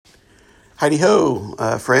Heidi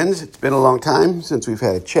ho, friends. It's been a long time since we've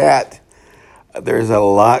had a chat. There's a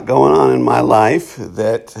lot going on in my life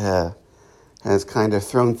that has kind of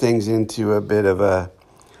thrown things into a bit of a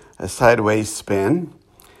sideways spin.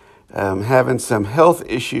 Having some health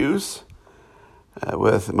issues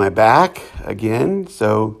with my back again,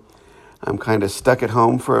 so I'm kind of stuck at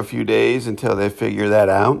home for a few days until they figure that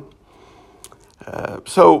out.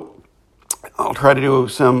 So I'll try to do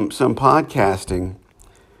some podcasting.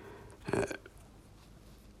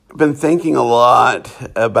 I've been thinking a lot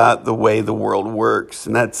about the way the world works,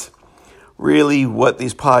 and that's really what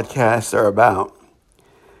these podcasts are about.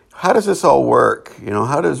 How does this all work?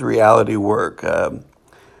 How does reality work?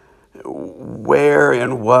 Where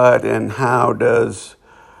and what and how does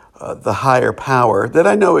the higher power that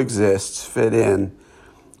I know exists fit in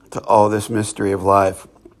to all this mystery of life?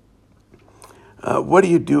 What do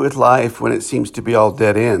you do with life when it seems to be all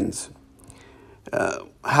dead ends?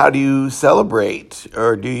 How do you celebrate,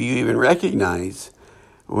 or do you even recognize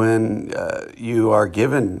when you are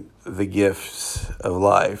given the gifts of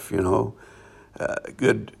life?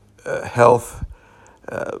 Good health,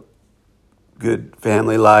 good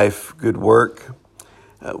family life, good work.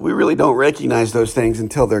 We really don't recognize those things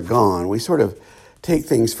until they're gone. We sort of take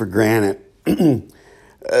things for granted.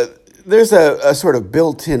 There's a sort of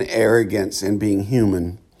built-in arrogance in being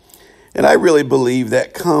human. And I really believe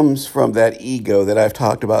that comes from that ego that I've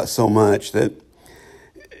talked about so much, that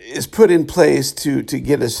is put in place to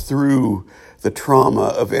get us through the trauma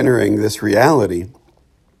of entering this reality.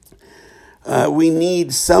 We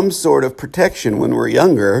need some sort of protection when we're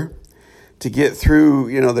younger to get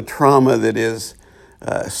through, the trauma that is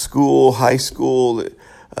school, high school,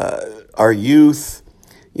 our youth,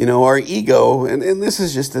 our ego. And this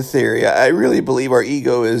is just a theory. I really believe our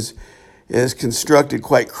ego is constructed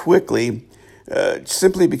quite quickly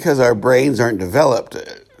simply because our brains aren't developed.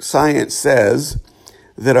 Science says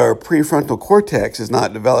that our prefrontal cortex is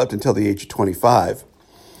not developed until the age of 25.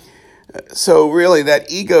 So really that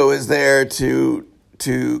ego is there to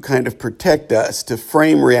kind of protect us, to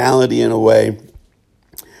frame reality in a way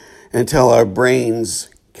until our brains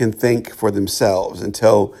can think for themselves,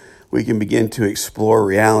 until we can begin to explore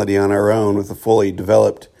reality on our own with a fully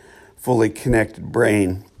developed, fully connected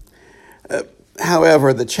brain.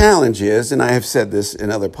 However, the challenge is, and I have said this in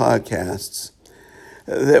other podcasts,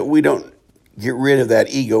 that we don't get rid of that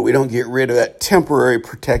ego. We don't get rid of that temporary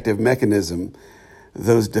protective mechanism,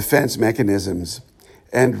 those defense mechanisms,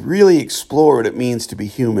 and really explore what it means to be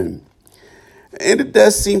human. And it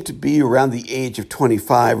does seem to be around the age of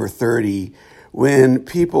 25 or 30 when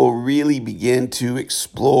people really begin to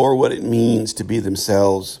explore what it means to be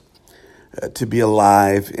themselves, to be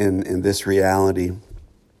alive in this reality.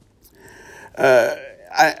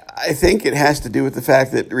 I think it has to do with the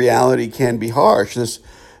fact that reality can be harsh.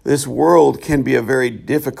 This world can be a very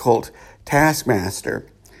difficult taskmaster.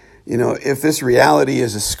 If this reality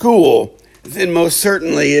is a school, then most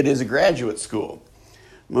certainly it is a graduate school.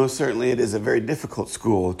 Most certainly it is a very difficult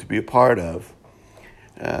school to be a part of.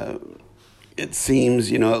 It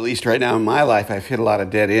seems, at least right now in my life, I've hit a lot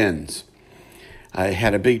of dead ends. I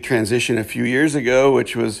had a big transition a few years ago,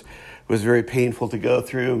 which was very painful to go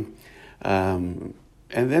through.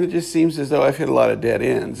 And then it just seems as though I've hit a lot of dead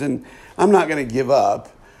ends. And I'm not going to give up,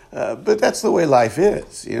 but that's the way life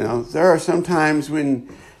is. There are some times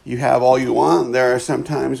when you have all you want. There are some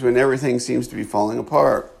times when everything seems to be falling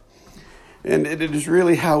apart. And it is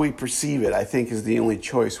really how we perceive it, I think, is the only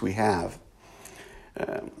choice we have.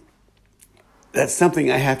 That's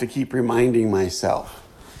something I have to keep reminding myself.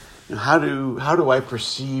 How do I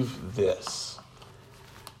perceive this?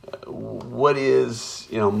 What is,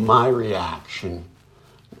 my reaction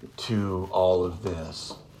to all of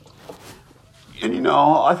this? And,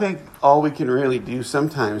 I think all we can really do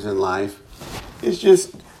sometimes in life is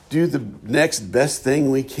just do the next best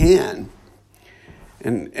thing we can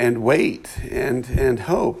and wait and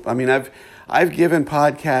hope. I mean, I've given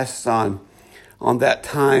podcasts on that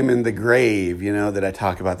time in the grave, that I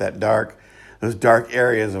talk about, those dark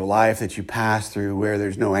areas of life that you pass through where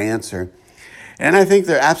there's no answer. And I think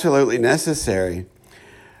they're absolutely necessary.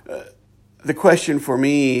 The question for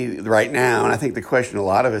me right now, and I think the question a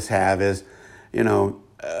lot of us have is,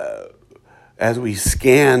 as we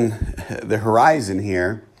scan the horizon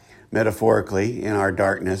here, metaphorically, in our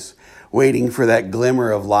darkness, waiting for that glimmer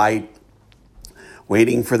of light,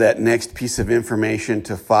 waiting for that next piece of information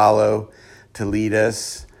to follow, to lead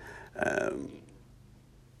us,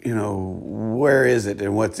 where is it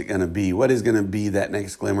and what's it going to be? What is going to be that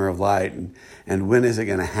next glimmer of light, and when is it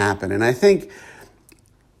going to happen? And I think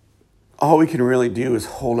all we can really do is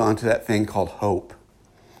hold on to that thing called hope.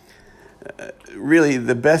 really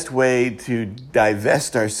the best way to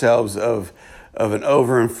divest ourselves of an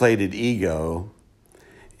overinflated ego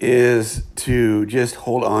is to just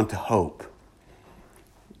hold on to hope.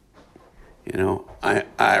 I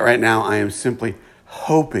right now I am simply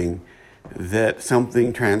hoping that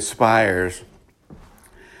something transpires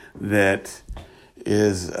that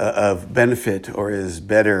is of benefit or is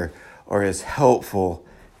better or is helpful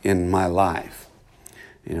in my life.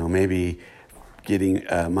 Maybe getting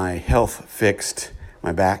my health fixed,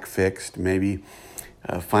 my back fixed, maybe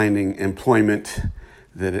finding employment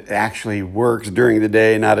that it actually works during the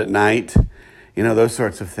day, not at night, those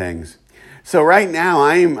sorts of things. So right now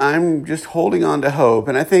I'm just holding on to hope,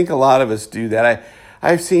 and I think a lot of us do that.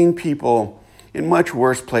 I've seen people in much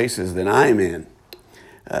worse places than I'm in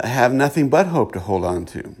have nothing but hope to hold on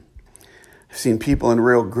to. I've seen people in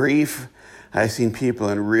real grief. I've seen people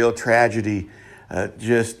in real tragedy.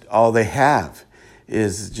 Just all they have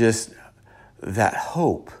is just that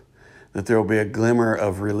hope that there will be a glimmer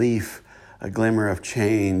of relief, a glimmer of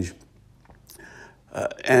change.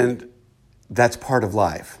 And that's part of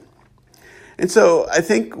life. And so I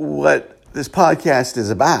think what this podcast is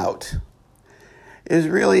about is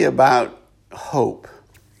really about hope.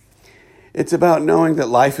 It's about knowing that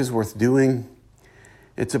life is worth doing.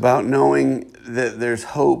 It's about knowing that there's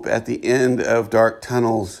hope at the end of dark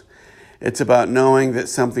tunnels. It's about knowing that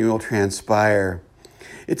something will transpire.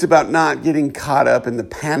 It's about not getting caught up in the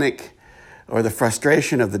panic or the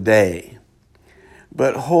frustration of the day,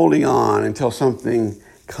 but holding on until something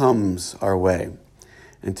comes our way,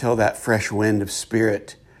 until that fresh wind of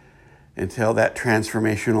spirit, until that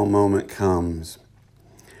transformational moment comes.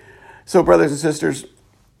 So, brothers and sisters,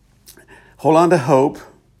 hold on to hope.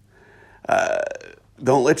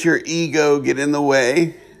 Don't let your ego get in the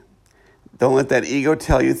way. Don't let that ego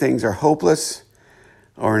tell you things are hopeless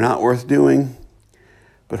or not worth doing.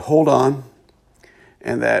 But hold on,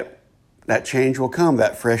 and that change will come.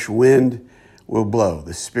 That fresh wind will blow.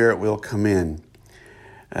 The Spirit will come in.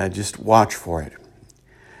 Just watch for it.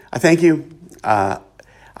 I thank you.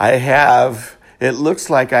 It looks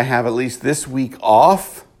like I have at least this week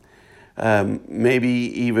off. Maybe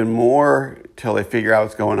even more till I figure out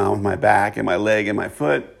what's going on with my back and my leg and my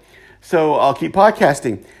foot. So I'll keep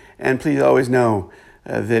podcasting. And please always know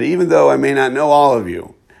that even though I may not know all of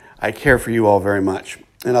you, I care for you all very much.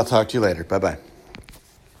 And I'll talk to you later. Bye-bye.